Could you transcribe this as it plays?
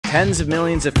tens of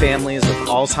millions of families with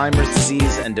Alzheimer's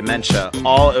disease and dementia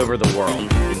all over the world,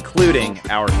 including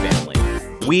our family.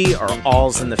 We are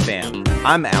Alls in the Fam.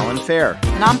 I'm Allan Fair.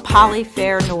 And I'm Poli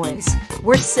Fair Noise.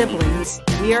 We're siblings,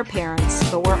 we are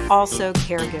parents, but we're also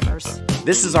caregivers.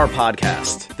 This is our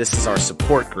podcast. This is our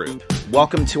support group.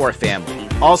 Welcome to our family.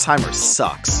 Alzheimer's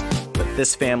sucks, but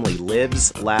this family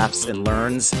lives, laughs, and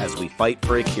learns as we fight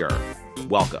for a cure.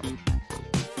 Welcome.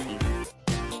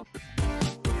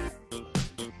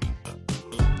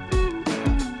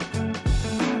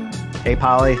 Hey,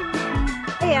 Poli.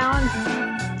 Hey, Allan.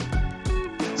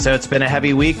 So it's been a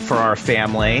heavy week for our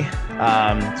family.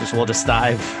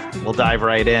 We'll dive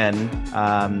right in.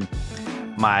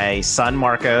 My son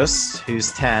Marcos,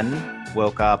 who's 10,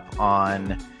 woke up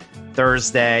on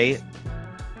Wednesday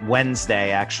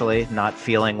actually, not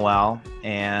feeling well,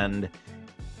 and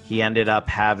he ended up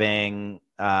having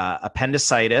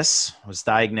appendicitis. Was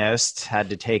diagnosed, had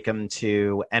to take him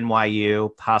to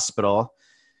NYU hospital.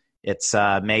 It's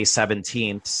May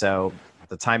 17th, so at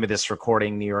the time of this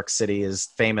recording, New York City is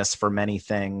famous for many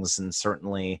things, and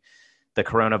certainly the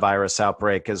coronavirus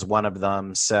outbreak is one of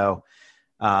them. So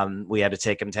we had to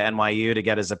take him to NYU to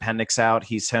get his appendix out.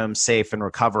 He's home safe and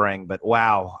recovering, but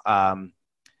wow, I'm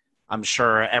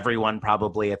sure everyone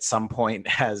probably at some point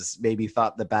has maybe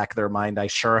thought in the back of their mind, I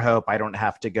sure hope I don't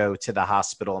have to go to the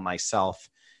hospital myself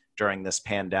during this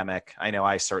pandemic. I know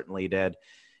I certainly did.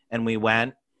 And we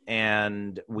went,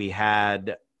 and we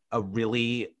had a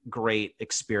really great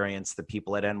experience. The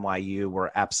people at NYU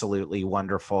were absolutely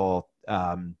wonderful.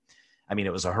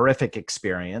 It was a horrific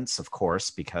experience, of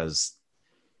course, because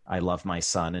I love my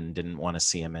son and didn't want to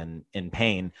see him in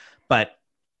pain. But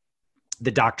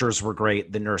the doctors were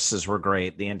great. The nurses were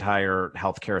great. The entire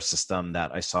healthcare system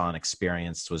that I saw and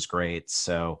experienced was great.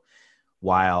 So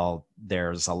while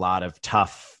there's a lot of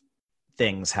tough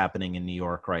things happening in New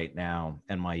York right now,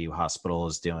 NYU Hospital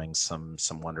is doing some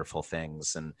wonderful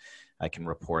things, and I can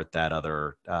report that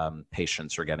other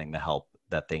patients are getting the help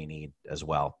that they need as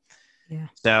well. Yeah,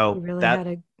 so you really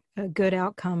had a good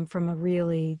outcome from a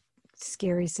really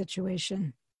scary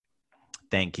situation.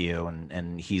 Thank you,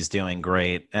 and he's doing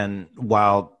great. And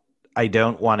while I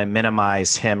don't want to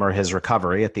minimize him or his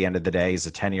recovery, at the end of the day, he's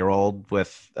a 10-year-old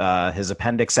with his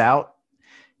appendix out,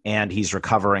 and he's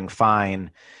recovering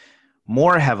fine.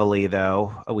 More heavily,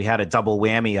 though, we had a double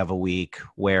whammy of a week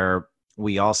where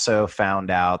we also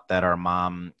found out that our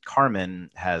mom, Carmen,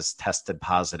 has tested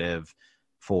positive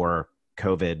for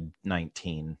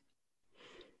COVID-19.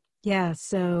 Yeah,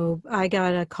 so I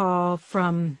got a call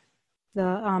from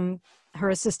the her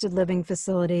assisted living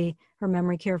facility, her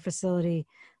memory care facility,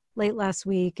 late last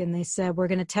week, and they said, we're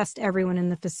going to test everyone in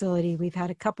the facility. We've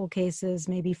had a couple cases,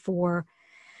 maybe 4.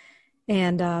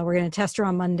 And we're going to test her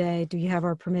on Monday. Do you have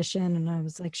our permission? And I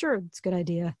was like, sure, it's a good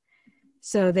idea.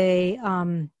 So they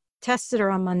tested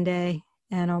her on Monday.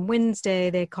 And on Wednesday,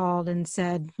 they called and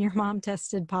said, your mom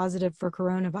tested positive for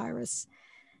coronavirus.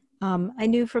 I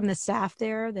knew from the staff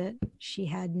there that she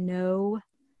had no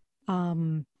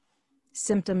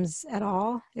symptoms at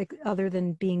all, other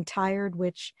than being tired,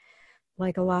 which,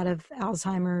 like a lot of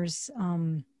Alzheimer's,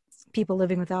 people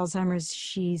living with Alzheimer's,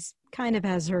 she's kind of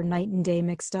has her night and day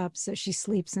mixed up. So she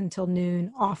sleeps until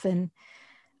noon often.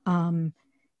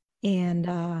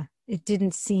 It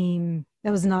didn't seem,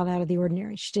 that was not out of the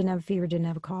ordinary. She didn't have a fever, didn't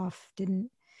have a cough, didn't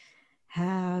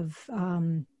have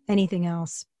anything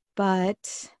else.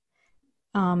 But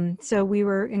so we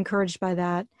were encouraged by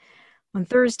that. On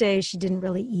Thursday, she didn't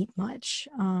really eat much.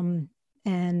 And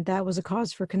that was a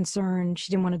cause for concern.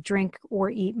 She didn't want to drink or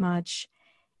eat much.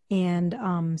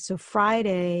 And so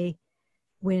Friday,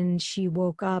 when she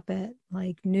woke up at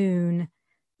like noon,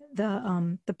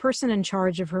 the person in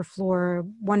charge of her floor,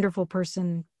 wonderful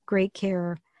person, great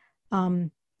care,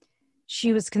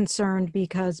 she was concerned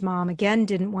because mom again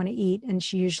didn't want to eat, and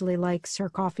she usually likes her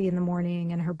coffee in the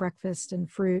morning and her breakfast and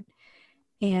fruit,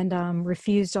 and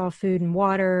refused all food and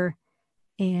water,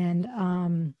 and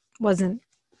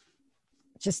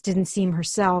didn't seem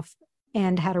herself,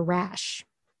 and had a rash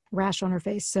on her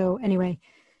face. So anyway,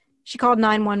 she called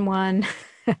 911.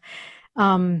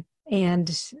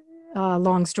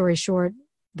 Long story short,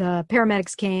 the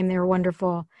paramedics came. They were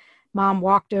wonderful. Mom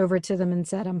walked over to them and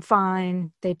said, I'm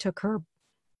fine. They took her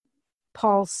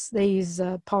pulse. They use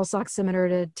a pulse oximeter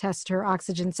to test her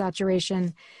oxygen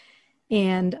saturation,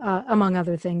 and among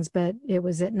other things, but it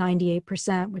was at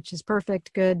 98%, which is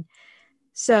perfect, good.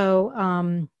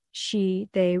 So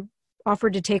they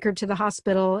offered to take her to the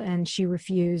hospital, and she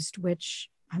refused, which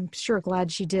I'm sure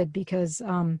glad she did, because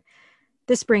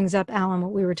this brings up, Allan,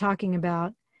 what we were talking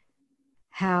about,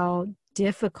 how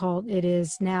difficult it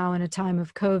is now in a time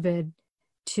of COVID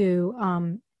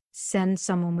to send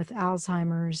someone with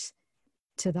Alzheimer's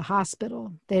to the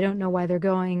hospital. They don't know why they're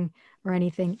going or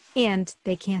anything, and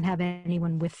they can't have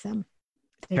anyone with them.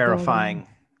 Terrifying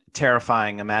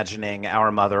imagining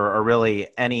our mother, or really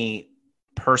any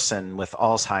person with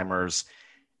Alzheimer's,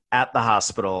 at the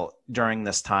hospital during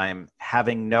this time,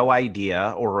 having no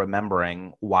idea or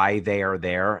remembering why they are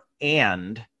there.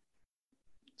 And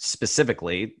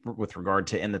specifically with regard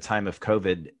to in the time of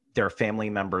COVID, their family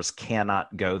members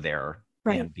cannot go there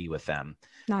and be with them.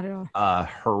 Not at all. A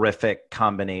horrific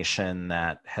combination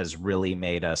that has really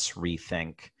made us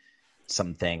rethink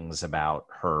some things about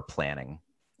her planning.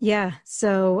 Yeah.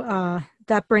 So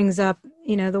that brings up,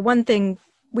 the one thing,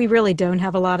 we really don't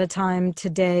have a lot of time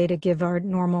today to give our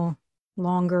normal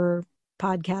longer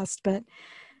podcast, but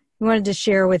we wanted to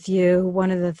share with you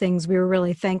one of the things we were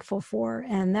really thankful for.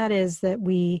 And that is that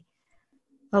we,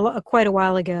 quite a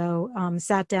while ago,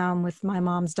 sat down with my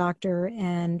mom's doctor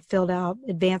and filled out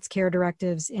advanced care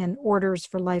directives and orders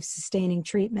for life-sustaining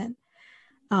treatment.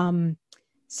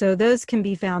 So those can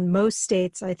be found most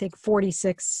states, I think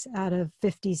 46 out of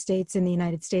 50 states in the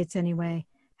United States anyway,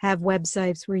 have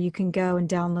websites where you can go and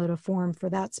download a form for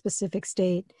that specific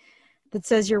state that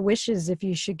says your wishes if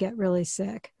you should get really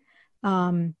sick.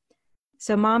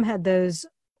 So Mom had those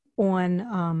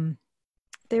on,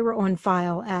 they were on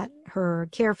file at her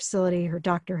care facility. Her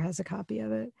doctor has a copy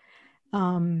of it.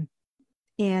 And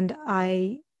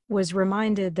I was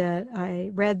reminded that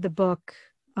I read the book,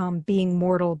 Being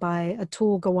Mortal by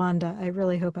Atul Gawande. I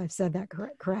really hope I've said that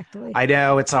correctly. I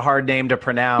know it's a hard name to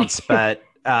pronounce, but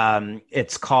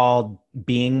it's called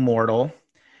Being Mortal.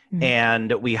 Mm-hmm.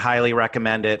 And we highly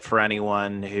recommend it for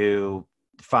anyone who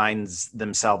finds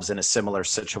themselves in a similar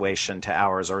situation to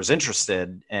ours or is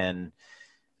interested in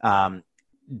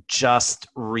just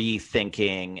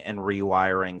rethinking and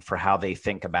rewiring for how they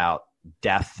think about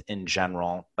death in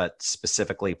general, but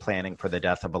specifically planning for the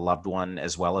death of a loved one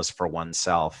as well as for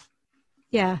oneself.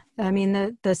 Yeah. I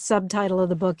mean, the subtitle of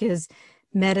the book is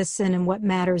Medicine and What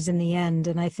Matters in the End.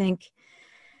 And I think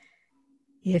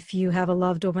if you have a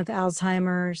loved one with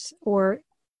Alzheimer's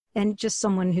and just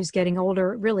someone who's getting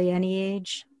older, really any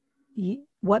age,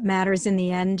 what matters in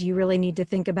the end, you really need to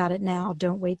think about it now.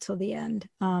 Don't wait till the end.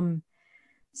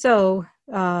 So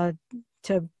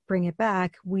to bring it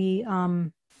back, we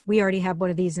already have one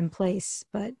of these in place,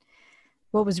 but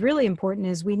what was really important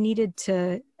is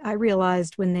I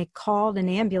realized when they called an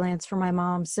ambulance for my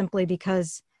mom simply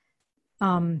because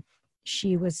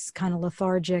she was kind of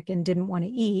lethargic and didn't want to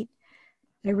eat,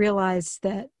 I realized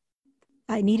that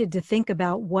I needed to think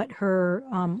about what her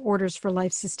orders for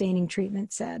life-sustaining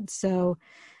treatment said. So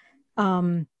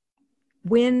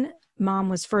when Mom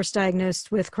was first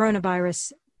diagnosed with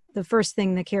coronavirus, the first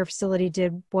thing the care facility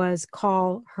did was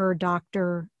call her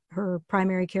doctor, her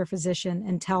primary care physician,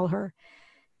 and tell her.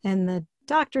 And the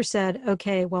doctor said,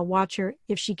 okay, well, watch her.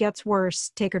 If she gets worse,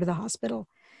 take her to the hospital,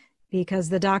 because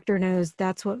the doctor knows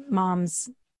that's what Mom's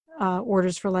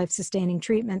orders for life-sustaining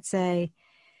treatment say.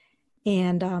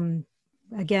 And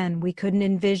again, we couldn't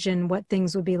envision what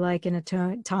things would be like in a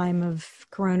time of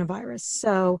coronavirus.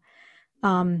 So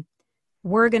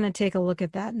we're going to take a look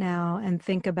at that now and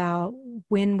think about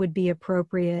when would be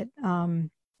appropriate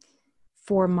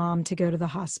for Mom to go to the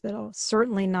hospital.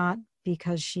 Certainly not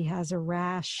because she has a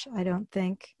rash, I don't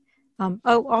think.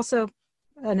 Also,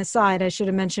 an aside, I should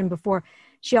have mentioned before,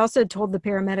 she also told the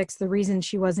paramedics the reason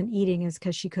she wasn't eating is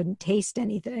because she couldn't taste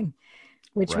anything,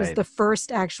 which was the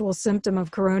first actual symptom of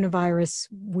coronavirus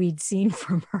we'd seen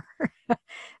from her.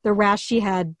 The rash she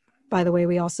had, by the way,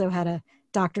 we also had a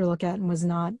doctor look at and was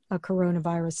not a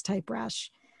coronavirus type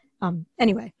rash.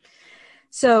 Anyway,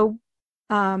 so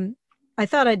I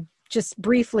thought I'd just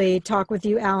briefly talk with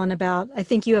you, Allan, about, I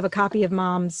think you have a copy of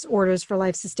Mom's orders for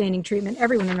life-sustaining treatment.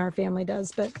 Everyone in our family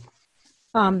does, but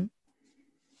I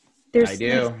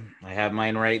do. I have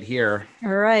mine right here.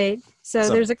 All right. So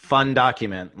there's a fun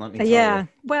document. Let me tell you.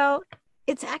 Well,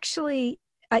 it's actually,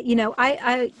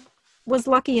 I was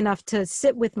lucky enough to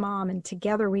sit with Mom, and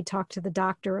together we talked to the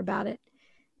doctor about it.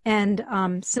 And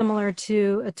similar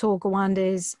to Atul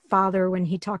Gawande's father, when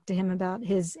he talked to him about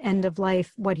his end of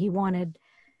life, what he wanted,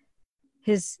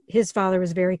 his father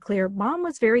was very clear. Mom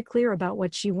was very clear about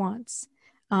what she wants,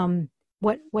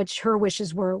 what her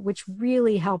wishes were, which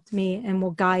really helped me and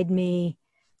will guide me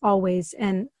always.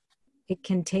 And it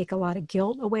can take a lot of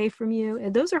guilt away from you.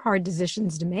 And those are hard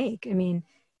decisions to make. I mean,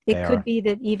 it could be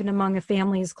that even among a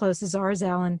family as close as ours,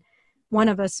 Allan, one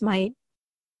of us might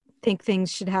think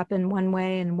things should happen one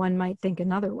way and one might think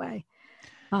another way.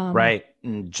 Right.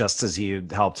 And just as you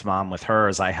helped Mom with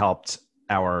hers, I helped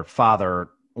our father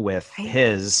with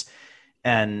his.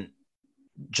 And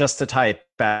just to tie it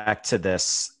back to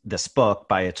this book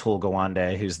by Atul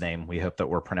Gawande, whose name we hope that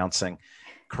we're pronouncing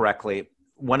correctly,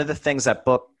 one of the things that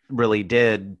book really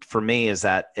did for me is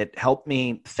that it helped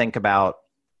me think about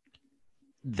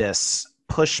this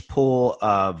push-pull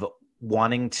of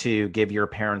wanting to give your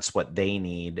parents what they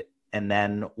need and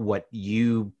then what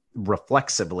you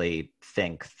reflexively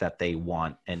think that they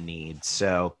want and need.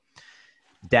 So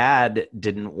Dad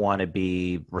didn't want to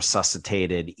be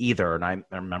resuscitated either. And I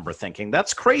remember thinking,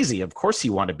 that's crazy. Of course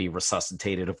you want to be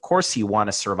resuscitated. Of course you want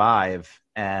to survive.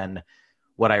 And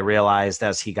what I realized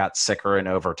as he got sicker and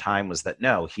over time was that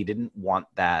no, he didn't want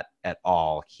that at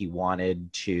all. He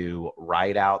wanted to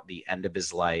ride out the end of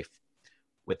his life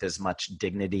with as much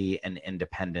dignity and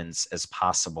independence as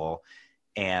possible.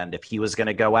 And if he was going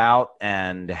to go out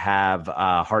and have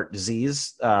heart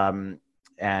disease and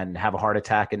have a heart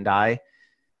attack and die,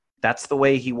 that's the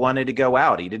way he wanted to go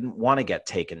out. He didn't want to get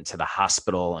taken to the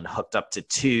hospital and hooked up to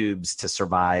tubes to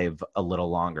survive a little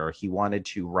longer. He wanted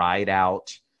to ride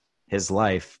out his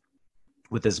life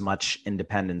with as much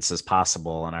independence as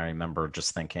possible. And I remember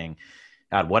just thinking,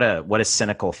 God, what a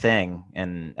cynical thing.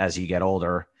 And as you get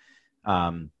older,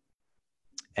 and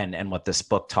what this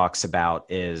book talks about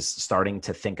is starting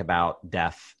to think about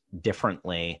death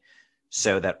differently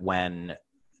so that when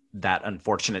that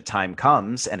unfortunate time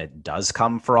comes, and it does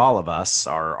come for all of us,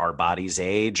 our bodies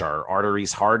age, our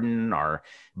arteries harden, our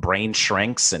brain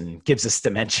shrinks and gives us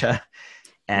dementia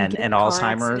and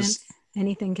Alzheimer's.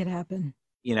 Anything could happen.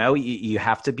 You know, you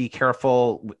have to be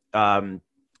careful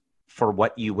for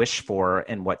what you wish for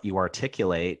and what you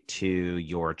articulate to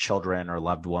your children or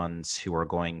loved ones who are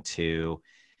going to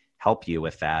help you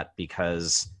with that.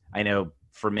 Because I know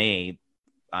for me,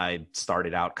 I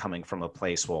started out coming from a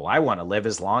place, well, I want to live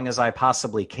as long as I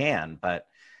possibly can, but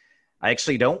I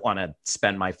actually don't want to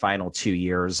spend my final 2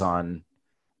 years on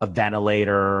a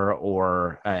ventilator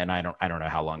and I don't know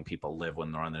how long people live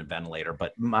when they're on the ventilator,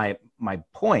 but my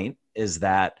point is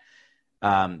that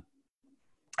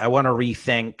I want to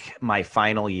rethink my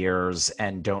final years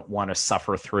and don't want to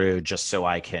suffer through just so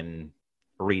I can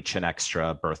reach an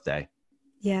extra birthday.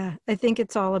 Yeah, I think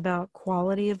it's all about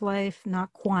quality of life,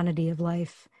 not quantity of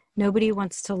life. Nobody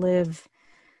wants to live,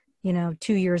 2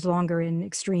 years longer in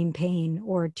extreme pain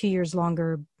or 2 years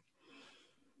longer,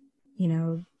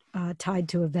 tied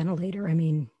to a ventilator. I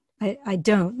mean, I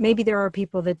don't. Maybe there are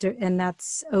people that do, and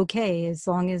that's okay as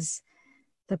long as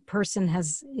the person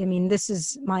has, this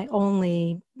is my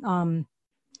only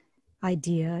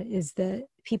idea is that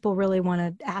people really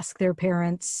want to ask their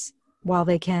parents while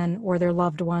they can, or their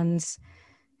loved ones,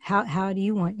 how do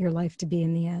you want your life to be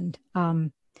in the end?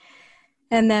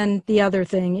 And then the other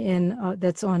thing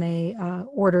that's on a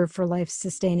order for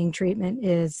life-sustaining treatment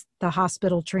is the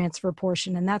hospital transfer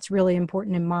portion. And that's really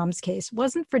important in Mom's case. It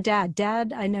wasn't for Dad.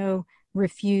 Dad, I know,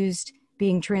 refused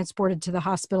being transported to the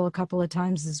hospital a couple of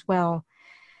times as well.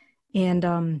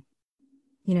 And,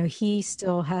 he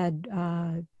still had,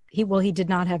 he did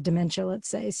not have dementia, let's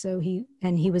say. So he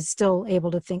was still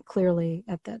able to think clearly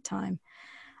at that time.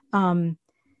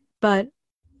 But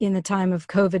in the time of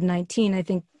COVID-19, I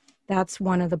think that's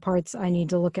one of the parts I need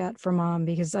to look at for Mom,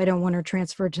 because I don't want her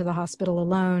transferred to the hospital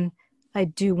alone. I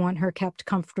do want her kept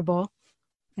comfortable,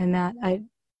 and that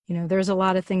there's a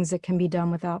lot of things that can be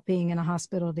done without being in a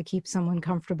hospital to keep someone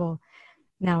comfortable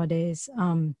nowadays.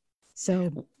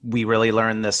 So we really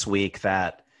learned this week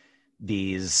that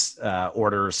these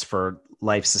orders for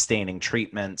life-sustaining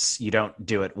treatments, you don't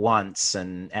do it once,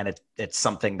 and it's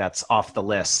something that's off the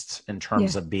list in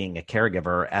terms of being a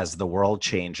caregiver as the world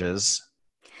changes.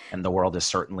 And the world has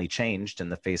certainly changed in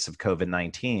the face of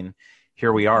COVID-19.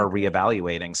 Here we are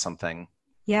reevaluating something.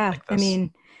 Yeah, like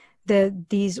this.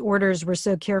 These orders were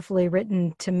so carefully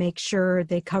written to make sure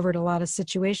they covered a lot of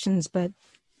situations, but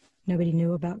nobody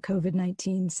knew about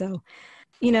COVID-19. So,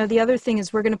 the other thing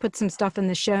is we're going to put some stuff in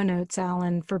the show notes,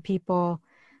 Allan, for people.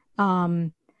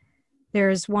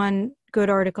 There's one good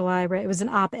article I read. It was an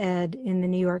op-ed in the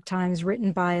New York Times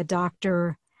written by a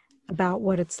doctor about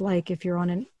what it's like if you're on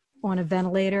a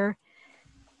ventilator.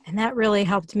 And that really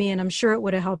helped me. And I'm sure it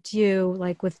would have helped you,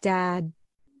 like with Dad,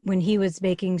 when he was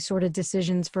making sort of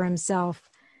decisions for himself,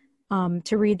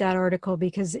 to read that article,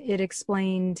 because it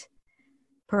explained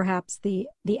perhaps the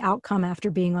outcome after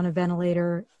being on a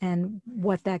ventilator and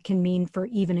what that can mean for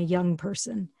even a young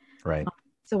person. Right.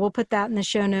 So we'll put that in the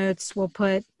show notes. We'll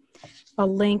put a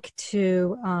link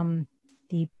to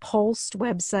the Polst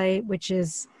website, which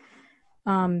is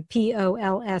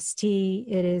POLST.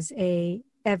 It is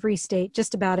every state,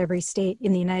 just about every state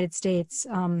in the United States.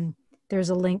 There's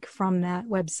a link from that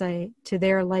website to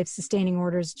their life-sustaining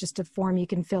orders, just a form you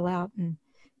can fill out and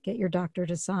get your doctor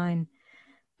to sign.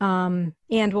 And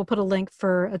we'll put a link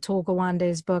for Atul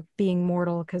Gawande's book, Being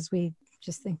Mortal, because we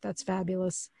just think that's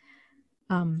fabulous.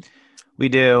 We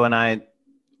do. And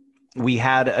we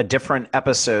had a different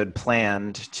episode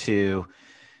planned to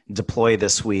deploy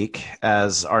this week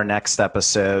as our next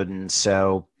episode. And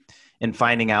so in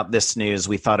finding out this news,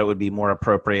 we thought it would be more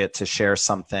appropriate to share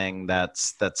something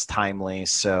that's timely.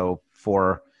 So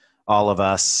for all of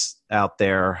us out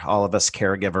there, all of us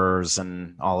caregivers,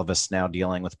 and all of us now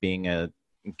dealing with being a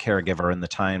caregiver in the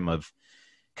time of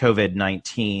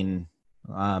COVID-19,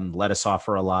 let us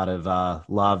offer a lot of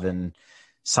love and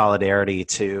solidarity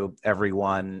to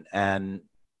everyone. And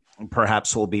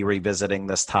perhaps we'll be revisiting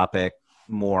this topic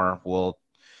more. We'll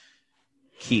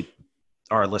keep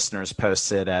our listeners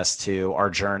posted as to our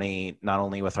journey, not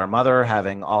only with our mother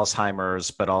having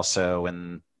Alzheimer's, but also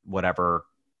in whatever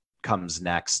comes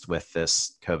next with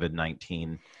this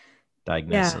COVID-19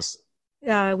 diagnosis.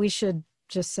 Yeah, we should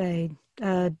just say,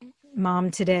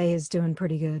 Mom today is doing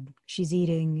pretty good. She's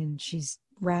eating and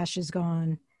rash is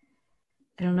gone.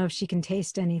 I don't know if she can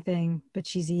taste anything, but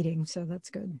she's eating, so that's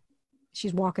good.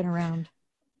 She's walking around.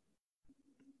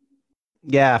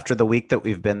 Yeah, after the week that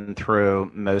we've been through,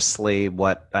 mostly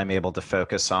what I'm able to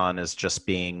focus on is just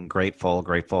being grateful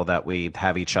that we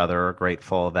have each other,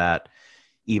 grateful that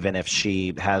even if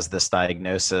she has this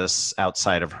diagnosis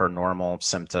outside of her normal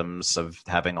symptoms of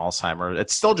having Alzheimer's,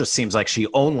 it still just seems like she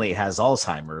only has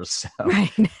Alzheimer's. So.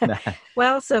 Right.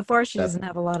 Well, so far she doesn't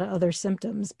have a lot of other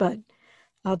symptoms, but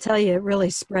I'll tell you, it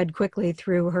really spread quickly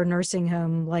through her nursing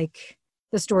home, like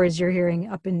the stories you're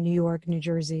hearing up in New York, New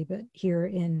Jersey, but here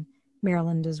in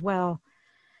Maryland as well.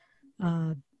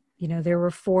 There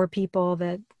were 4 people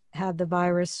that had the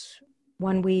virus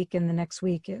one week, and the next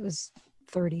week it was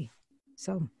 30.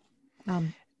 So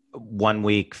 1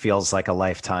 week feels like a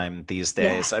lifetime these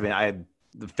days. Yeah. I mean, I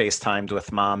FaceTimed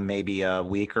with Mom maybe a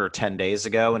week or 10 days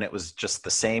ago, and it was just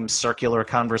the same circular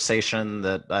conversation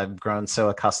that I've grown so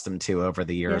accustomed to over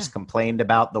the years. Yeah. Complained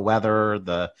about the weather.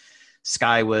 The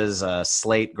sky was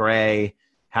slate gray.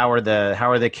 How are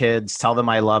the kids? Tell them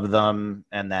I love them.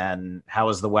 And then how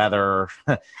is the weather?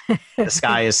 The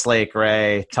sky is slate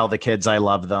gray. Tell the kids I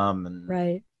love them. And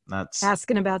right. That's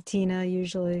asking about Tina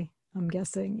usually, I'm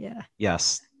guessing. Yeah.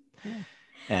 Yes. Yeah.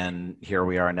 And here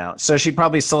we are now. So she'd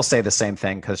probably still say the same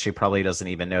thing because she probably doesn't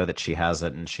even know that she has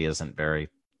it, and she isn't very.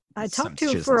 I talked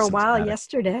to her for a while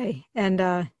yesterday,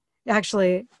 and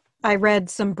actually I read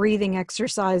some breathing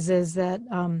exercises that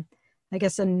I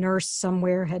guess a nurse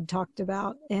somewhere had talked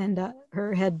about, and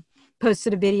her had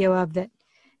posted a video of that.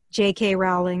 J.K.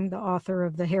 Rowling, the author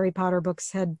of the Harry Potter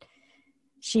books,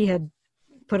 she had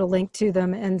put a link to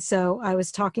them, and so I was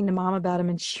talking to Mom about them,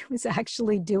 and she was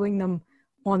actually doing them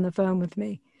on the phone with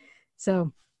me.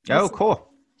 So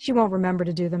cool. She won't remember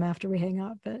to do them after we hang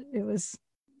up, but it was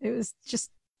just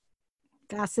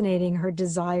fascinating, her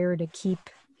desire to keep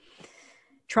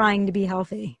trying to be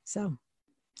healthy. So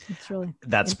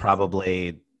that's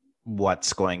probably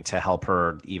what's going to help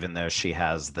her, even though she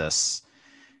has this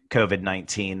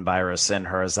COVID-19 virus in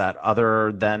her, is that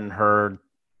other than her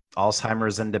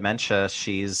Alzheimer's and dementia,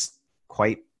 she's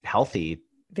quite healthy,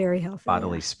 very healthy,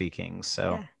 bodily speaking.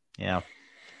 So yeah.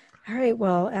 All right.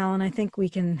 Well, Allan, I think we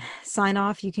can sign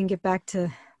off. You can get back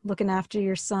to looking after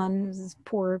your son, his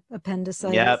poor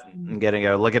appendicitis. Yep. I'm going to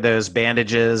go look at those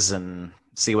bandages and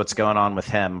see what's going on with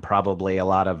him. Probably a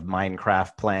lot of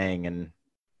Minecraft playing and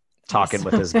talking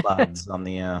with his buds on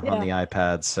the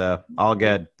iPad. So all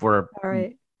good. We're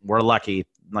lucky.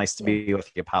 Nice to be with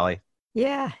you, Polly.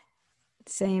 Yeah.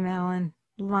 Same, Allan.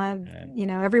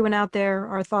 Everyone out there,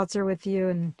 our thoughts are with you,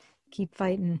 and keep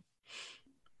fighting.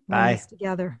 Bye.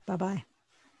 Together. Bye-bye.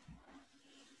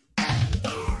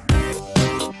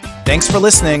 Thanks for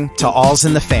listening to All's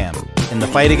in the Fam. In the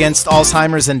fight against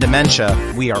Alzheimer's and dementia,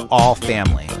 we are all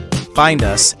family. Find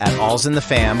us at All's in the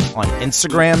Fam on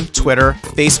Instagram, Twitter,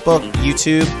 Facebook,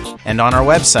 YouTube, and on our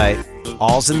website,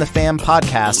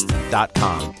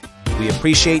 allsinthefampodcast.com. We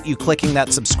appreciate you clicking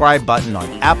that subscribe button on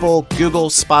Apple, Google,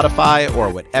 Spotify,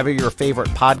 or whatever your favorite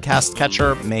podcast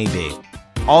catcher may be.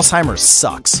 Alzheimer's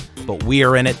sucks, but we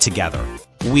are in it together.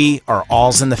 We are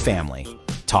All's in the Family.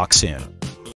 Talk soon.